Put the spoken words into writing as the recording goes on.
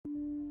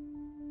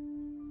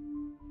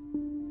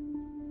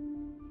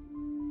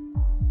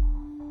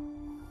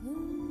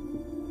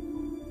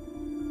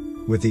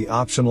With the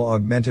optional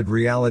augmented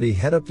reality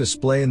head-up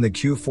display in the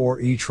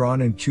Q4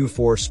 e-tron and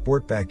Q4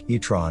 Sportback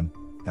e-tron,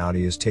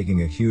 Audi is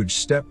taking a huge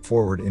step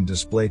forward in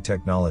display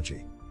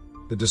technology.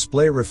 The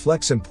display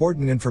reflects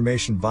important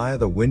information via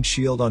the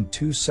windshield on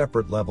two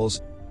separate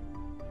levels: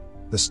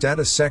 the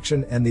status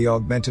section and the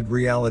augmented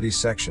reality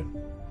section.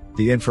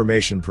 The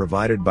information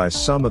provided by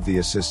some of the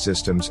assist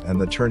systems and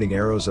the turning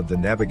arrows of the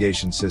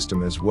navigation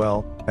system, as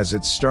well as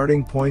its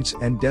starting points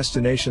and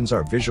destinations,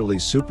 are visually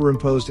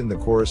superimposed in the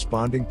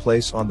corresponding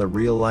place on the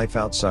real-life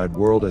outside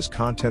world as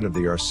content of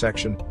the R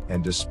section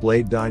and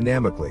displayed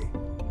dynamically.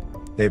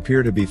 They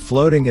appear to be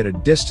floating at a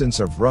distance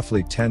of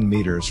roughly 10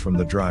 meters from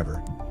the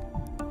driver.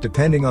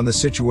 Depending on the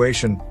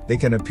situation, they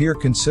can appear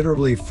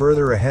considerably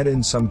further ahead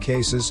in some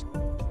cases.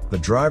 The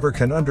driver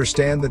can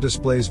understand the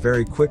displays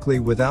very quickly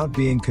without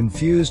being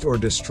confused or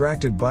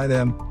distracted by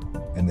them,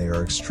 and they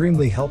are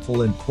extremely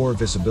helpful in poor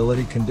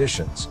visibility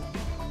conditions.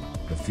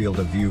 The field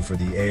of view for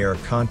the AR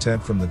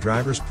content from the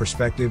driver's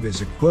perspective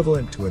is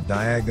equivalent to a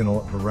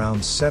diagonal of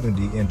around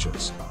 70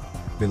 inches.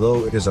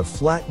 Below it is a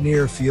flat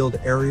near-field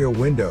area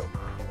window,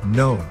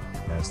 known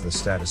as the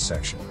status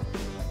section.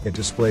 It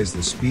displays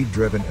the speed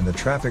driven and the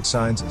traffic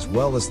signs, as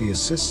well as the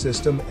assist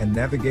system and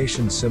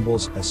navigation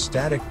symbols as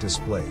static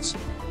displays.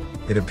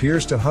 It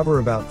appears to hover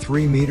about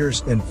 3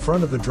 meters in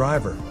front of the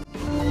driver,